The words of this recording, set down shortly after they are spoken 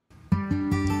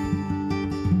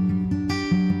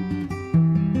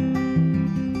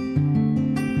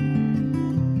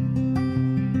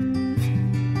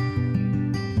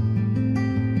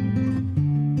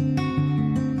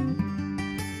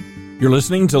You're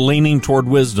listening to Leaning Toward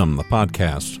Wisdom, the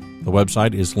podcast. The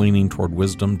website is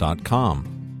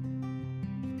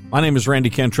leaningtowardwisdom.com. My name is Randy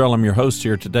Cantrell. I'm your host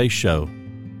here at today's show,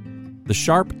 The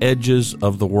Sharp Edges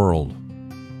of the World.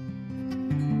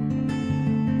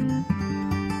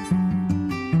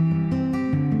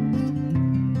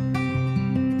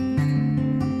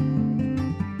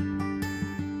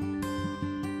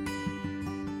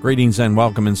 Greetings and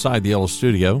welcome inside the Yellow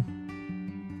Studio.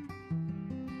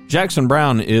 Jackson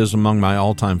Browne is among my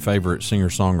all-time favorite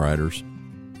singer-songwriters.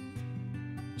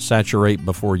 Saturate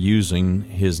Before Using,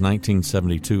 his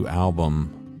 1972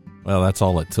 album, well, that's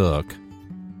all it took.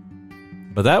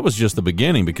 But that was just the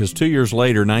beginning, because 2 years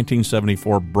later,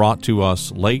 1974 brought to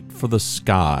us Late for the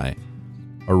Sky,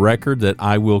 a record that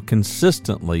I will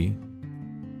consistently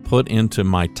put into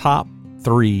my top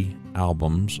 3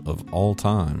 albums of all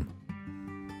time.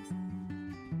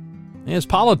 His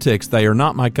politics, they are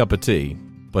not my cup of tea.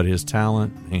 But his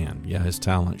talent, man, yeah, his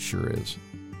talent sure is.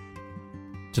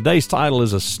 Today's title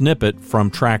is a snippet from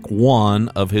track 1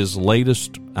 of his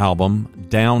latest album,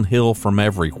 Downhill from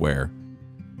Everywhere.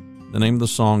 The name of the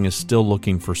song is Still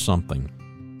Looking for Something.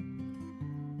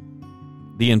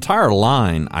 The entire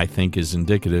line, I think, is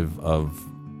indicative of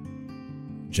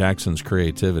Jackson's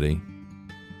creativity.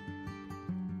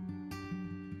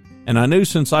 And I knew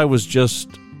since I was just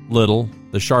little,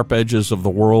 the sharp edges of the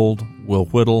world will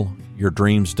whittle your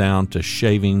dreams down to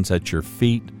shavings at your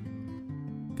feet.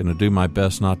 Gonna do my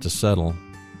best not to settle.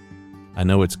 I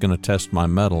know it's gonna test my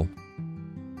mettle.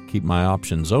 Keep my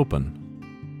options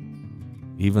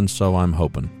open. Even so, I'm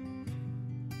hoping.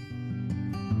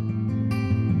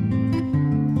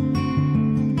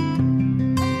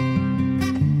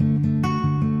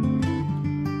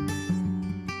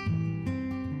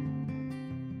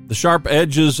 The sharp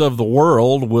edges of the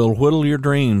world will whittle your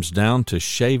dreams down to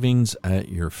shavings at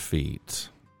your feet.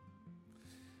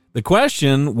 The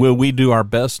question, will we do our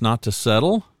best not to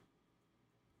settle?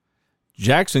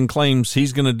 Jackson claims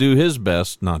he's going to do his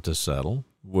best not to settle.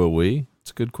 Will we?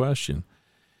 It's a good question.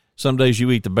 Some days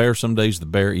you eat the bear, some days the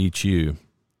bear eats you.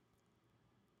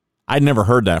 I'd never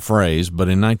heard that phrase, but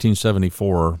in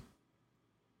 1974,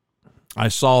 I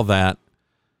saw that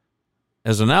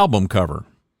as an album cover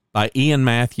by Ian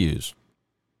Matthews.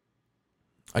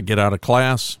 I get out of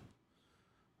class.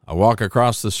 I walk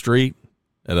across the street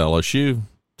at LSU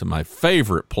to my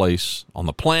favorite place on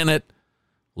the planet,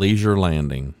 Leisure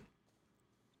Landing.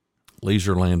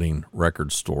 Leisure Landing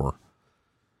Record Store.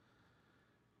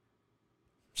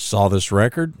 Saw this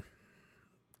record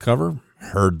cover,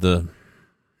 heard the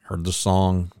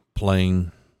song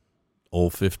playing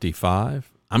Old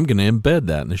 55. I'm going to embed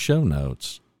that in the show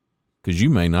notes because you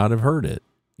may not have heard it.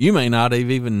 You may not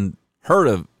have even heard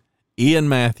of Ian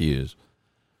Matthews.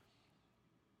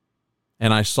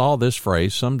 And I saw this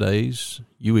phrase, some days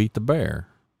you eat the bear.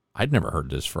 I'd never heard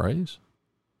this phrase,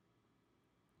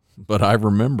 but I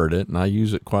remembered it and I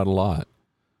use it quite a lot.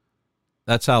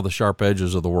 That's how the sharp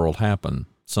edges of the world happen.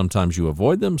 Sometimes you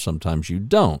avoid them, sometimes you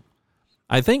don't.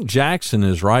 I think Jackson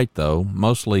is right, though.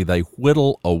 Mostly they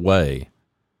whittle away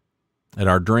at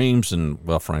our dreams and,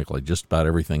 well, frankly, just about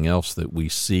everything else that we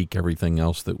seek, everything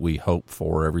else that we hope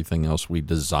for, everything else we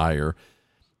desire,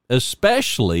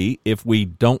 especially if we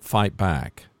don't fight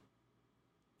back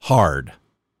hard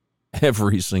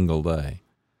every single day.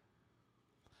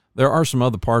 There are some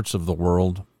other parts of the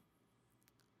world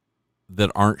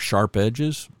that aren't sharp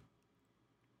edges.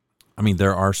 I mean,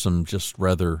 there are some just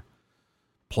rather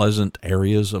pleasant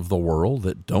areas of the world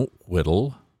that don't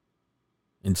whittle.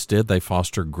 Instead, they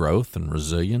foster growth and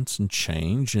resilience and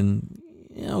change. And,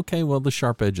 okay, well, the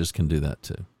sharp edges can do that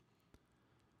too.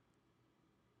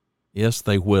 Yes,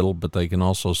 they whittle, but they can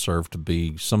also serve to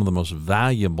be some of the most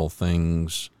valuable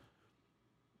things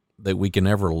that we can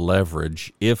ever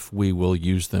leverage if we will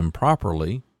use them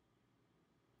properly.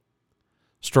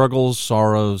 Struggles,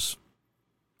 sorrows,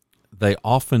 they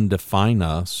often define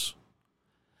us.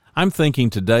 I'm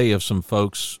thinking today of some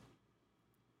folks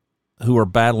who are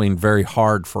battling very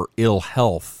hard for ill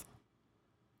health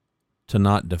to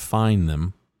not define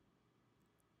them.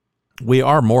 We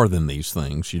are more than these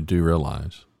things, you do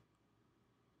realize.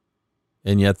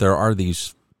 And yet there are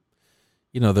these,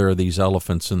 there are these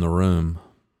elephants in the room,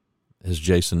 as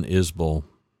Jason Isbell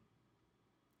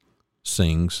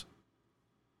sings.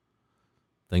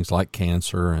 Things like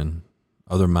cancer and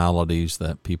other maladies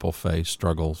that people face,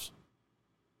 struggles.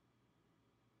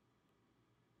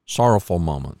 Sorrowful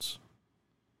moments.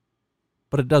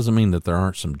 But it doesn't mean that there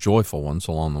aren't some joyful ones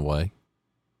along the way.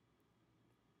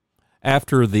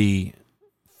 After the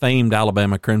famed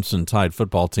Alabama Crimson Tide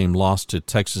football team lost to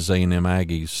Texas A&M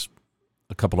Aggies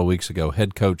a couple of weeks ago,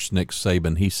 head coach Nick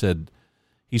Saban, he said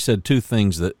He said two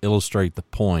things that illustrate the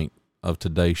point of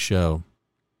today's show.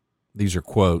 These are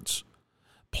quotes.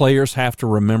 Players have to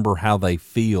remember how they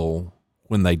feel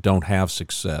when they don't have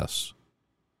success.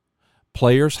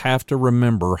 Players have to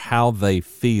remember how they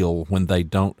feel when they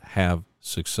don't have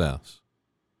success.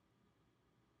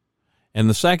 And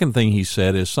the second thing he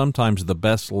said is sometimes the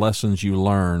best lessons you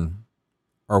learn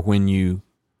are when you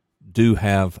do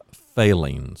have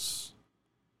failings.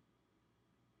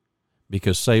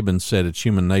 Because Saban said it's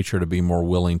human nature to be more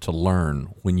willing to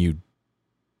learn when you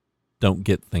don't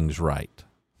get things right.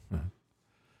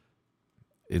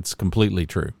 It's completely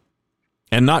true.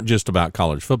 And not just about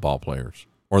college football players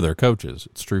or their coaches.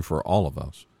 It's true for all of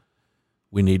us.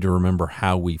 We need to remember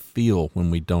how we feel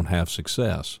when we don't have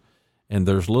success. And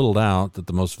there's little doubt that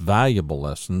the most valuable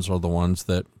lessons are the ones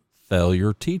that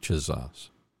failure teaches us.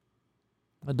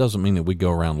 That doesn't mean that we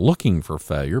go around looking for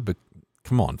failure, but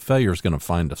come on, failure is going to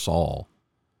find us all.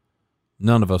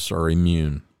 None of us are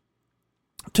immune.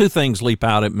 Two things leap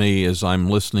out at me as I'm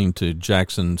listening to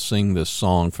Jackson sing this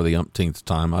song for the umpteenth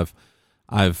time.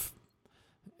 I've,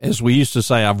 as we used to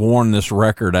say, I've worn this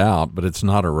record out, but it's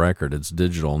not a record. It's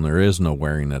digital, and there is no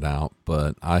wearing it out.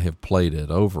 But I have played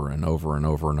it over and over and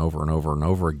over and over and over and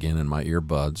over again in my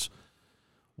earbuds,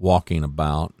 walking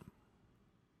about.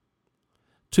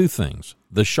 Two things: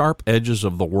 the sharp edges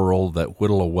of the world that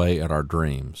whittle away at our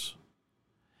dreams,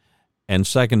 and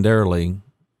secondarily,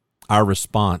 our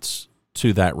response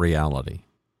to that reality.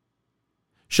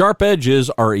 Sharp edges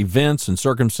are events and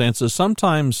circumstances,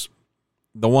 sometimes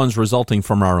the ones resulting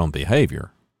from our own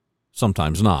behavior,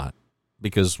 sometimes not,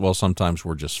 because, well, sometimes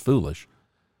we're just foolish.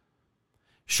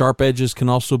 Sharp edges can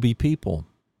also be people.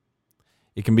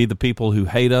 It can be the people who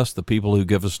hate us, the people who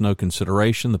give us no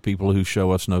consideration, the people who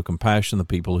show us no compassion, the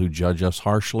people who judge us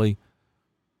harshly.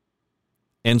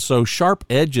 And so sharp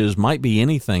edges might be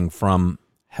anything from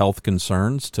health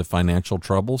concerns to financial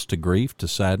troubles to grief to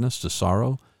sadness to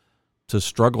sorrow to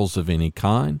struggles of any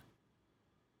kind.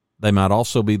 They might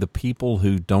also be the people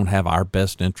who don't have our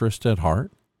best interest at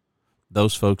heart,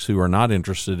 those folks who are not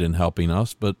interested in helping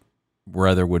us but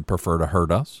rather would prefer to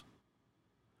hurt us.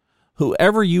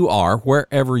 Whoever you are,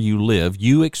 wherever you live,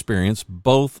 you experience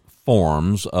both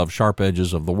forms of sharp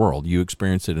edges of the world. You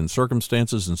experience it in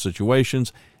circumstances and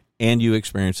situations, and you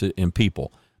experience it in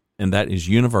people. And that is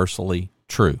universally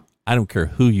true. I don't care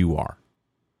who you are.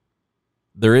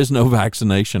 There is no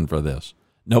vaccination for this.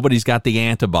 Nobody's got the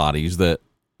antibodies that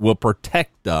will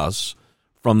protect us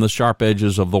from the sharp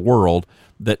edges of the world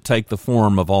that take the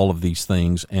form of all of these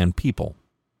things and people.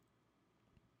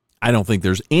 I don't think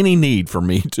there's any need for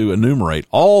me to enumerate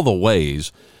all the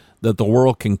ways that the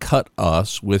world can cut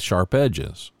us with sharp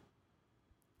edges.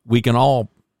 We can all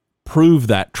prove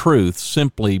that truth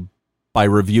simply by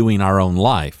reviewing our own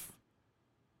life.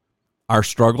 Our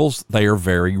struggles, they are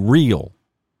very real.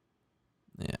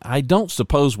 I don't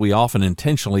suppose we often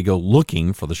intentionally go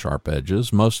looking for the sharp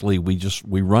edges. Mostly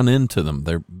we run into them.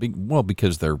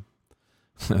 Because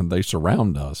they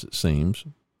surround us, it seems.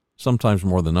 Sometimes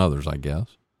more than others, I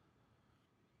guess.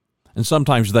 And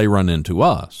sometimes they run into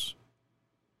us.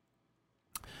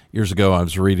 Years ago, I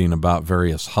was reading about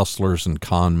various hustlers and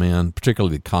con men,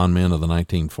 particularly the con men of the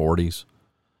 1940s,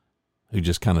 who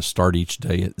just kind of start each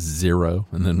day at zero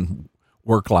and then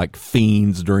work like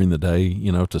fiends during the day,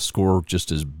 to score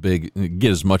just as big,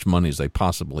 get as much money as they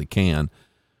possibly can.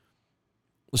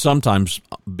 Sometimes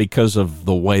because of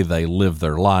the way they live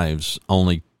their lives,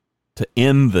 only to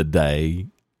end the day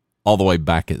all the way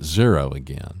back at zero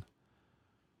again.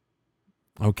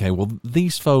 Okay, well,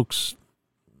 these folks,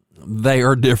 they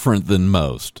are different than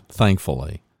most,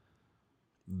 thankfully.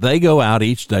 They go out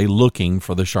each day looking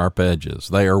for the sharp edges.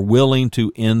 They are willing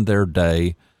to end their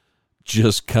day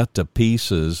just cut to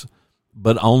pieces,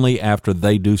 but only after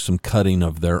they do some cutting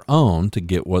of their own to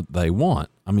get what they want.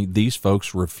 I mean, these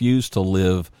folks refuse to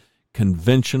live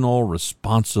conventional,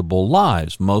 responsible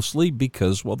lives, mostly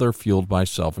because, well, they're fueled by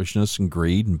selfishness and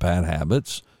greed and bad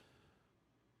habits.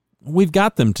 We've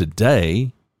got them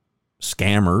today,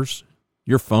 scammers.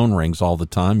 Your phone rings all the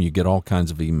time. You get all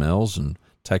kinds of emails and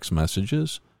text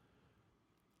messages.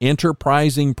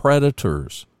 Enterprising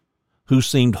predators who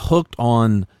seemed hooked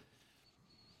on,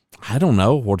 I don't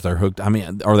know what they're hooked. I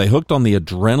mean, are they hooked on the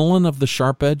adrenaline of the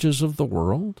sharp edges of the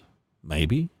world?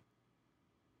 Maybe.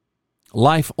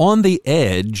 Life on the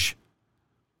edge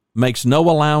makes no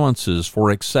allowances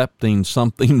for accepting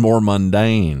something more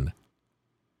mundane.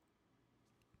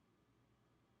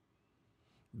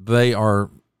 They are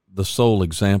the sole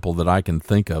example that I can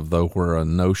think of, though, where a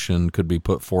notion could be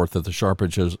put forth that the sharp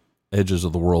edges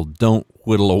of the world don't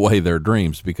whittle away their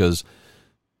dreams, because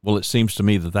Well, it seems to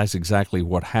me that that's exactly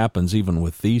what happens even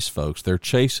with these folks. They're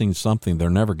chasing something they're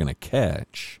never going to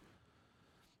catch.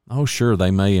 Oh, sure,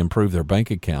 they may improve their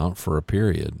bank account for a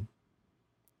period,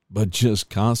 but just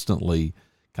constantly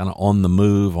kind of on the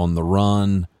move, on the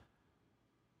run.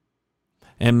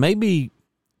 And maybe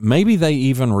they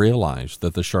even realize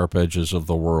that the sharp edges of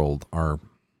the world are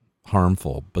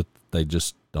harmful, but they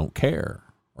just don't care.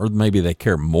 Or maybe they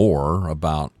care more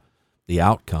about the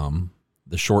outcome,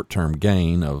 the short-term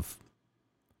gain of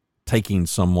taking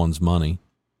someone's money.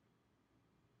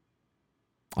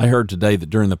 I heard today that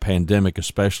during the pandemic,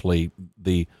 especially,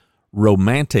 the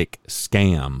romantic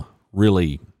scam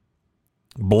really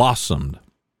blossomed,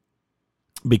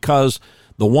 because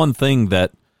the one thing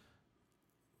that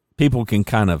people can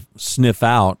kind of sniff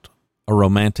out a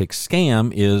romantic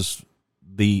scam is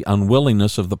the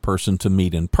unwillingness of the person to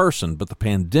meet in person. But the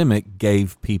pandemic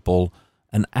gave people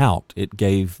an out. It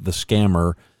gave the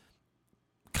scammer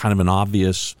kind of an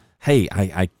obvious, hey,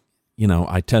 I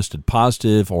tested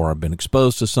positive, or I've been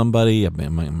exposed to somebody,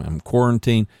 I'm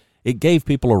quarantined. It gave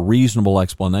people a reasonable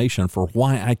explanation for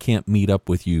why I can't meet up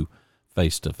with you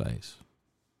face to face.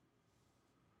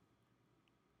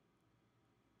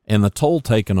 And the toll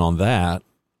taken on that,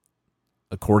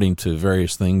 according to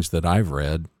various things that I've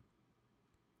read,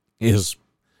 is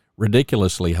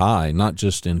ridiculously high, not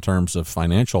just in terms of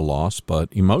financial loss, but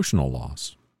emotional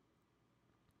loss.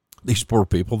 These poor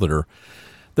people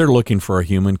they're looking for a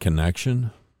human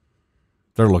connection.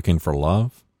 They're looking for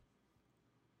love.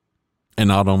 And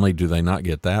not only do they not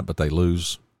get that, but they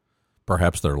lose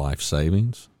perhaps their life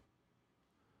savings.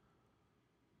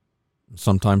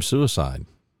 Sometimes suicide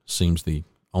seems the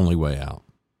only way out.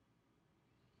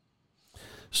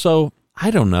 So,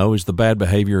 I don't know, is the bad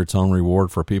behavior its own reward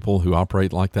for people who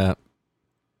operate like that?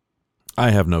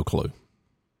 I have no clue.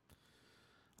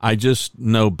 I just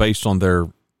know based on their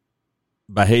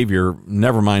behavior,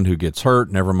 never mind who gets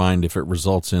hurt, never mind if it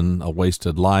results in a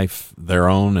wasted life, their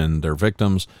own and their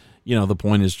victims. The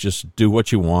point is just do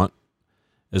what you want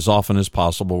as often as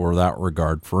possible without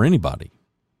regard for anybody.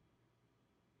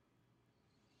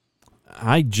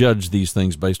 I judge these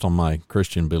things based on my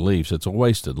Christian beliefs. It's a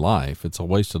wasted life. It's a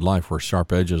wasted life where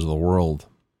sharp edges of the world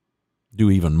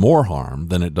do even more harm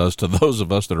than it does to those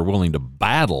of us that are willing to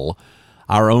battle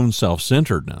our own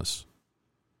self-centeredness.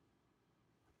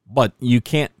 But you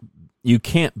can't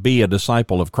be a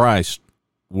disciple of Christ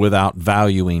without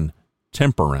valuing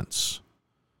temperance,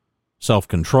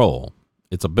 self-control.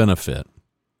 It's a benefit.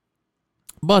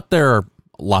 But there are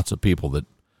lots of people that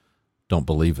don't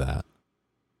believe that.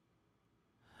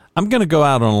 I'm going to go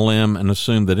out on a limb and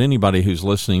assume that anybody who's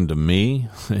listening to me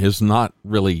is not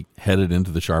really headed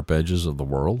into the sharp edges of the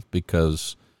world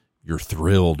because you're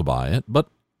thrilled by it. But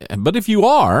if you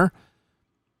are,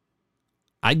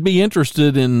 I'd be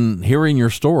interested in hearing your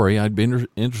story. I'd be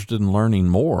interested in learning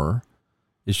more.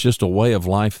 It's just a way of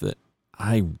life that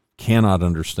I cannot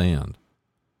understand.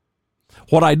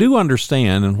 What I do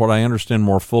understand, and what I understand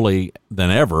more fully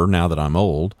than ever now that I'm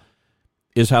old,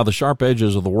 is how the sharp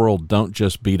edges of the world don't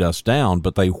just beat us down,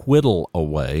 but they whittle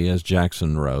away, as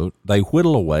Jackson wrote, they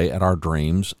whittle away at our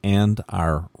dreams and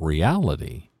our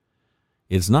reality.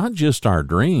 It's not just our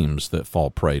dreams that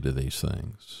fall prey to these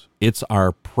things. It's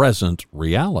our present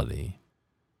reality.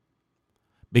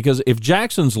 Because if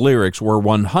Jackson's lyrics were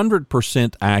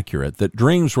 100% accurate, that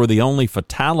dreams were the only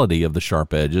fatality of the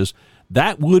sharp edges,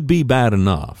 that would be bad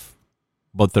enough.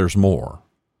 But there's more.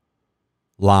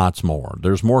 Lots more.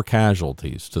 There's more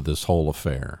casualties to this whole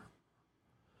affair.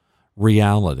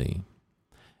 Reality.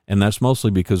 And that's mostly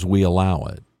because we allow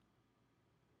it.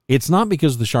 It's not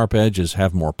because the sharp edges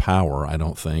have more power, I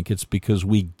don't think. It's because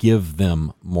we give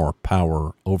them more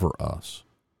power over us.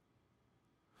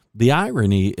 The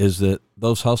irony is that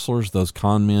those hustlers, those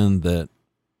con men that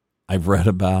I've read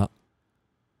about,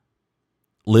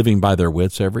 living by their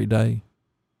wits every day,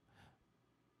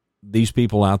 these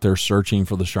people out there searching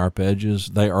for the sharp edges,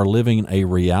 they are living a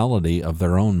reality of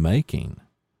their own making.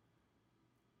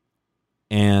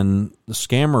 And the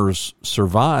scammers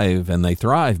survive and they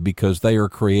thrive because they are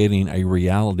creating a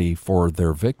reality for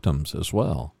their victims as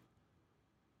well.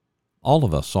 All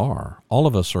of us are. All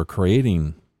of us are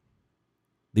creating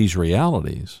these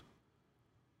realities.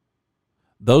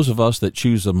 Those of us that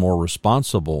choose a more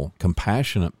responsible,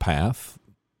 compassionate path,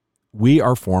 we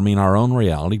are forming our own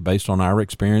reality based on our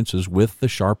experiences with the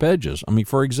sharp edges. I mean,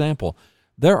 for example,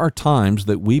 there are times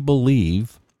that we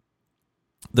believe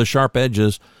the sharp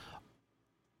edges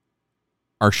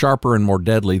are sharper and more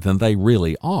deadly than they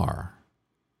really are.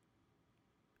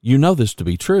 You know this to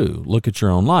be true. Look at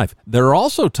your own life. There are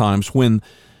also times when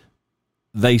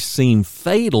they seem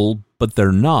fatal, but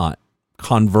they're not.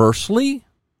 Conversely,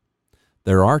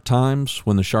 There are times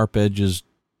when the sharp edges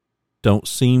don't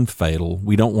seem fatal.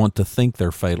 We don't want to think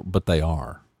they're fatal, but they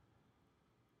are.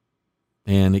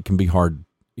 And it can be hard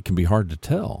to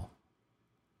tell.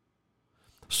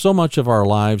 So much of our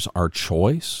lives are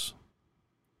choice.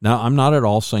 Now, I'm not at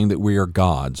all saying that we are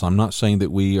gods. I'm not saying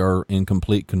that we are in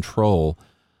complete control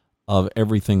of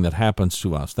everything that happens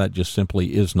to us. That just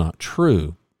simply is not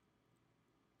true.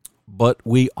 But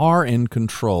we are in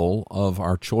control of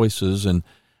our choices and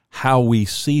how we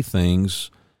see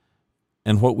things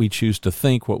and what we choose to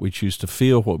think, what we choose to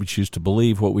feel, what we choose to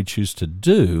believe, what we choose to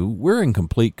do. We're in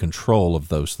complete control of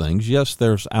those things. Yes,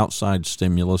 there's outside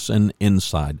stimulus and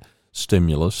inside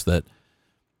stimulus that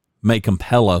may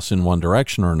compel us in one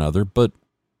direction or another, but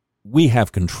we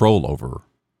have control over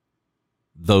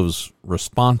those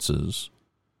responses.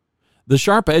 The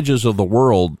sharp edges of the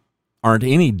world aren't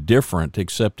any different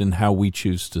except in how we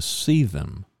choose to see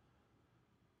them.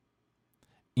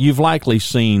 You've likely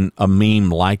seen a meme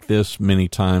like this many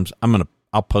times.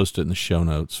 I'll post it in the show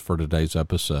notes for today's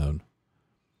episode.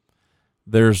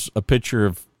 There's a picture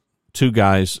of two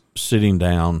guys sitting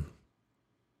down.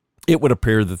 It would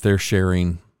appear that they're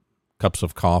sharing cups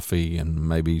of coffee and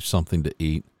maybe something to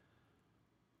eat.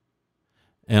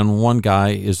 And one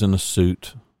guy is in a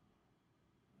suit,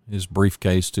 his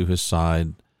briefcase to his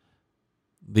side.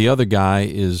 The other guy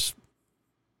is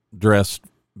dressed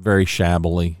very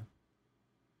shabbily,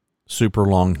 super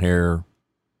long hair,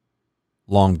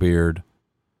 long beard.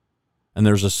 And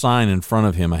there's a sign in front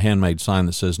of him, a handmade sign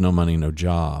that says, "No money, no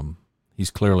job."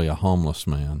 He's clearly a homeless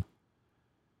man.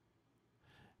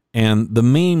 And the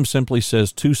meme simply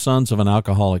says, two sons of an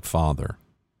alcoholic father.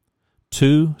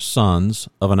 Two sons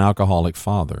of an alcoholic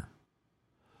father.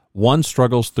 One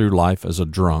struggles through life as a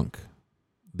drunk.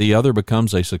 The other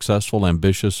becomes a successful,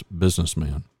 ambitious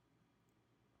businessman.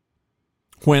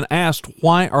 When asked,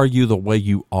 "Why are you the way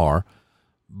you are?"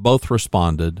 both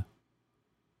responded,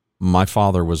 "My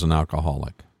father was an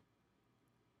alcoholic."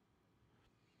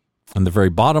 And the very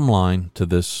bottom line to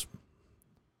this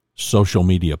social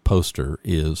media poster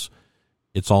is,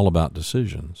 it's all about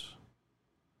decisions.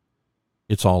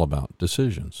 It's all about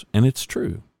decisions. And it's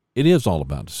true. It is all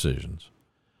about decisions.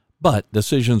 But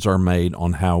decisions are made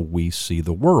on how we see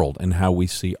the world and how we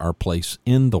see our place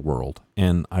in the world.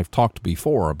 And I've talked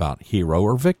before about hero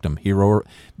or victim.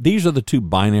 These are the two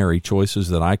binary choices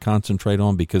that I concentrate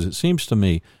on because it seems to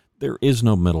me there is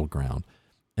no middle ground.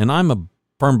 And I'm a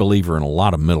firm believer in a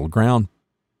lot of middle ground.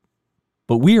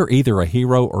 But we are either a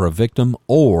hero or a victim,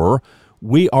 or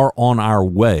we are on our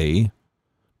way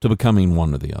to becoming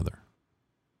one or the other.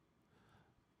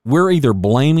 We're either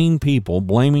blaming people,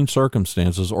 blaming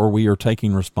circumstances, or we are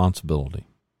taking responsibility.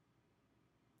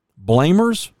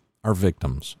 Blamers are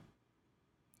victims.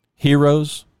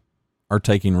 Heroes are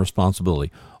taking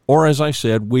responsibility. Or, as I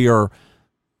said, we are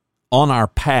on our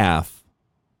path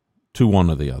to one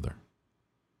or the other.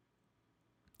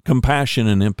 Compassion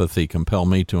and empathy compel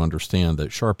me to understand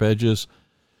that sharp edges,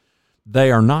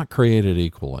 they are not created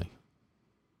equally.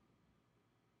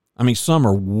 I mean, some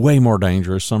are way more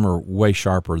dangerous, some are way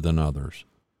sharper than others.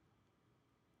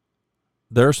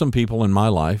 There are some people in my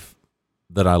life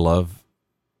that I love,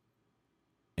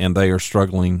 and they are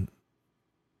struggling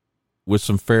with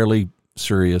some fairly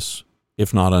serious,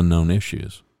 if not unknown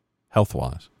issues,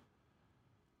 health-wise.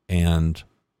 And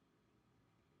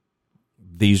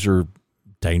these are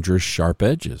dangerous, sharp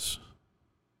edges,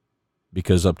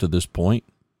 because up to this point,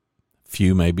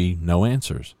 few, maybe no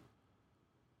answers.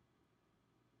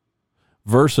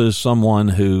 Versus someone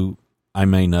who I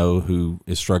may know who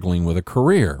is struggling with a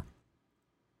career.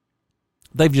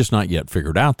 They've just not yet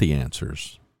figured out the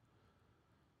answers,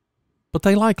 but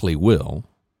they likely will.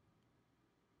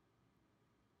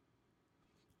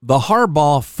 The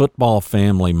Harbaugh football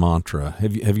family mantra.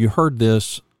 Have you heard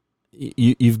this?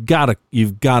 You've got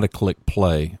to click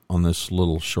play on this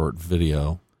little short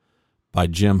video by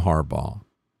Jim Harbaugh.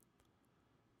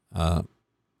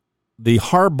 The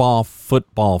Harbaugh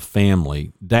football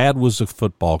family, dad was a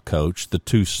football coach, the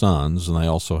two sons, and they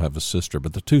also have a sister,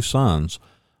 but the two sons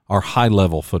are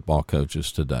high-level football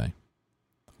coaches today.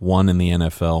 One in the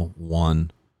NFL,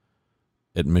 one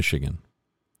at Michigan.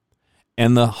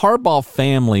 And the Harbaugh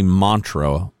family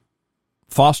mantra,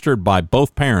 fostered by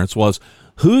both parents, was,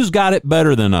 "Who's got it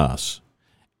better than us?"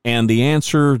 And the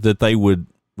answer that they would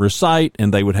recite,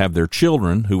 and they would have their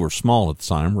children, who were small at the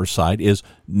time, recite, is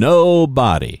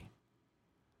nobody.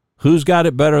 Who's got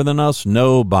it better than us?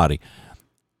 Nobody.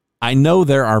 I know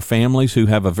there are families who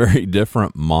have a very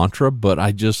different mantra, but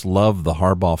I just love the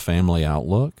Harbaugh family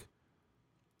outlook.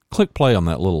 Click play on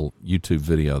that little YouTube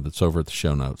video that's over at the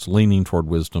show notes,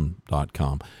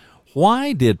 leaningtowardwisdom.com.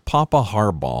 Why did Papa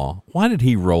Harbaugh, why did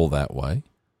he roll that way?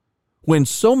 When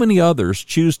so many others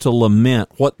choose to lament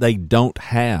what they don't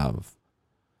have.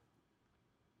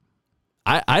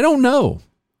 I don't know.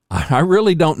 I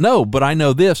really don't know, but I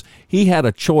know this. He had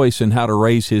a choice in how to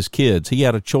raise his kids. He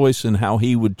had a choice in how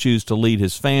he would choose to lead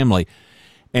his family.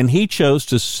 And he chose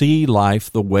to see life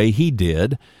the way he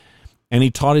did, and he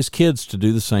taught his kids to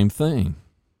do the same thing.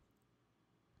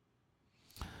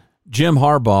 Jim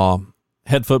Harbaugh,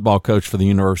 head football coach for the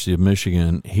University of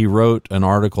Michigan, he wrote an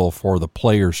article for the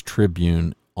Players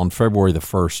Tribune on February the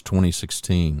 1st,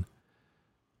 2016.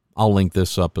 I'll link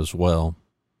this up as well.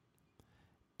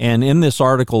 And in this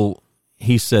article,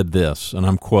 he said this, and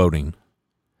I'm quoting,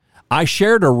 "I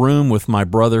shared a room with my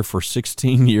brother for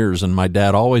 16 years, and my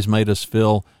dad always made us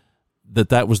feel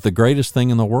that was the greatest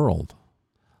thing in the world.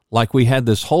 Like we had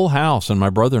this whole house, and my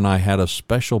brother and I had a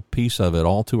special piece of it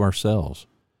all to ourselves.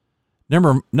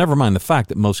 Never mind the fact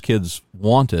that most kids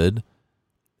wanted,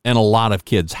 and a lot of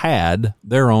kids had,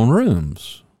 their own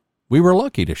rooms. We were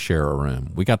lucky to share a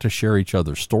room. We got to share each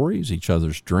other's stories, each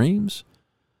other's dreams.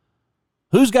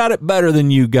 Who's got it better than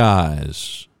you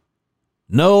guys?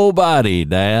 Nobody,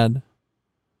 Dad."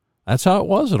 That's how it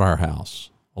was at our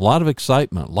house. A lot of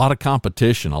excitement, a lot of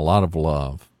competition, a lot of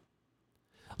love.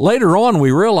 Later on,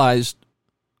 we realized,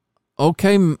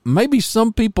 okay, maybe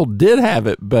some people did have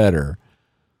it better.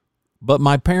 But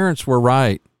my parents were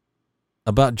right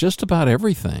about just about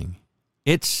everything.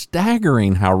 It's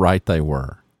staggering how right they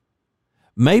were.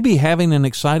 Maybe having an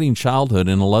exciting childhood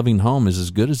in a loving home is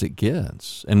as good as it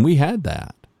gets, and we had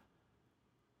that.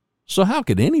 So how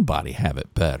could anybody have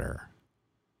it better?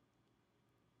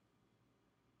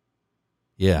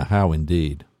 Yeah, how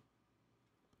indeed.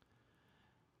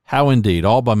 How indeed,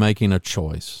 all by making a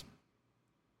choice.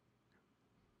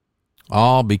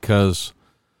 All because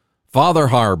Father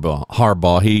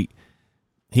Harbaugh,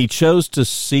 he chose to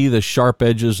see the sharp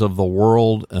edges of the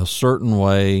world a certain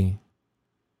way,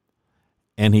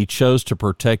 and he chose to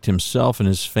protect himself and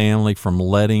his family from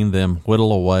letting them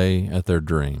whittle away at their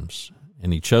dreams.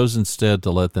 And he chose instead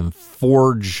to let them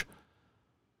forge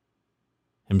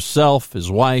himself, his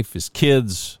wife, his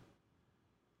kids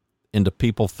into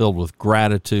people filled with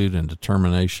gratitude and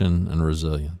determination and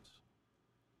resilience.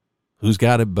 Who's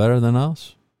got it better than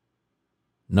us?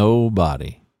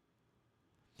 Nobody.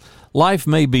 Life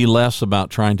may be less about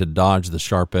trying to dodge the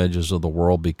sharp edges of the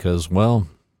world because, well,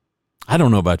 I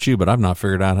don't know about you, but I've not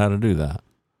figured out how to do that.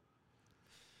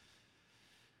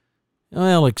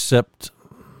 Well,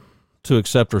 to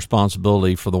accept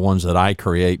responsibility for the ones that I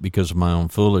create because of my own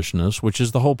foolishness, which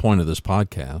is the whole point of this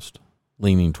podcast,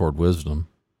 Leaning Toward Wisdom.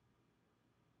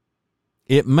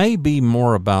 It may be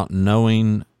more about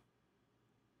knowing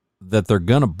that they're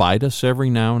going to bite us every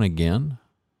now and again,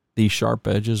 these sharp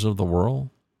edges of the world,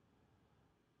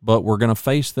 but we're going to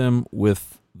face them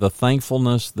with the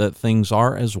thankfulness that things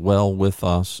are as well with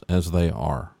us as they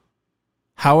are.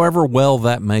 However well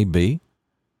that may be,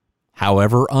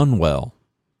 however unwell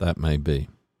that may be.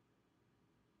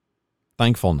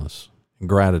 Thankfulness and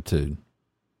gratitude,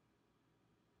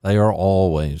 they are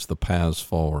always the paths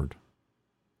forward,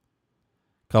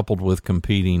 coupled with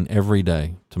competing every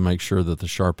day to make sure that the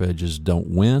sharp edges don't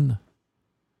win,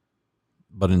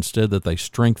 but instead that they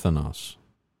strengthen us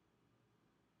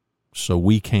so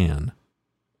we can.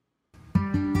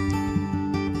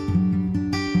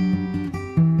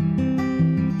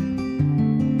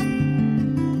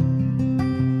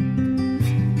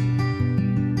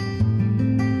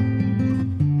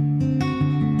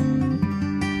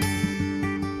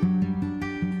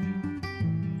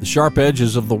 The sharp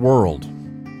edges of the world.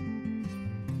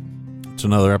 It's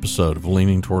another episode of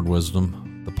Leaning Toward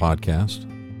Wisdom, the podcast.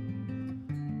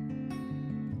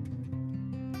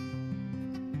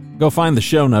 Go find the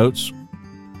show notes.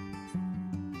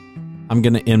 I'm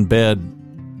going to embed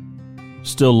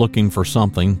Still Looking for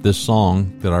Something, this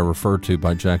song that I referred to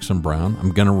by Jackson Browne.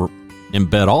 I'm going to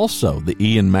embed also the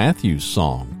Ian Matthews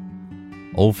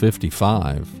song, Old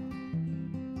 55,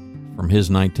 from his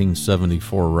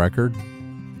 1974 record,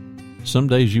 Some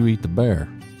Days You Eat the Bear.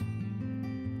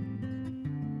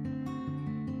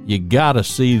 You got to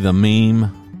see the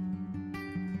meme,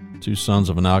 Two Sons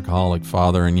of an Alcoholic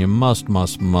Father, and you must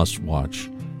watch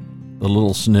the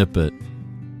little snippet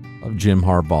of Jim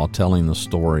Harbaugh telling the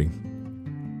story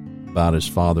about his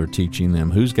father teaching them,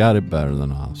 who's got it better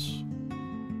than us?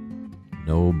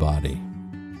 Nobody.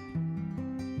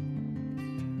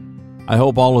 I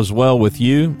hope all is well with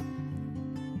you,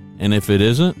 and if it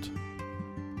isn't,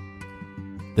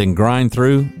 then grind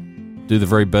through, do the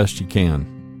very best you can.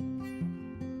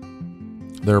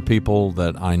 There are people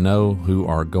that I know who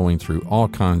are going through all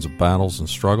kinds of battles and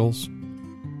struggles,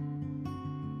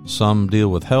 Some deal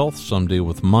with health, some deal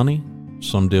with money,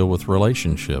 some deal with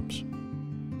relationships.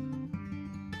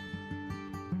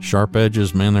 Sharp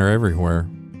edges, man, they're everywhere.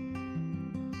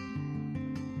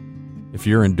 If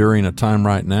you're enduring a time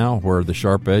right now where the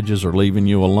sharp edges are leaving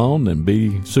you alone, then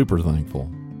be super thankful,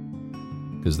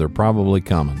 because they're probably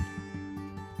coming.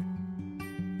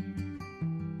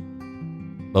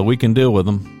 But we can deal with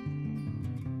them.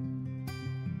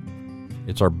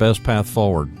 It's our best path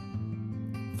forward.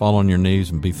 Fall on your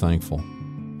knees and be thankful.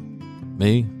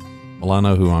 Me? Well, I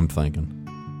know who I'm thanking.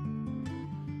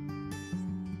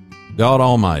 God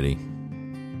Almighty.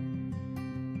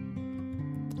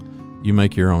 You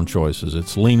make your own choices.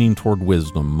 It's Leaning Toward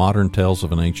Wisdom, Modern Tales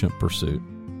of an Ancient Pursuit.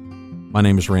 My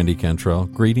name is Randy Cantrell.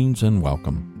 Greetings and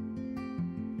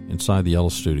welcome inside the Yellow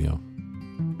Studio.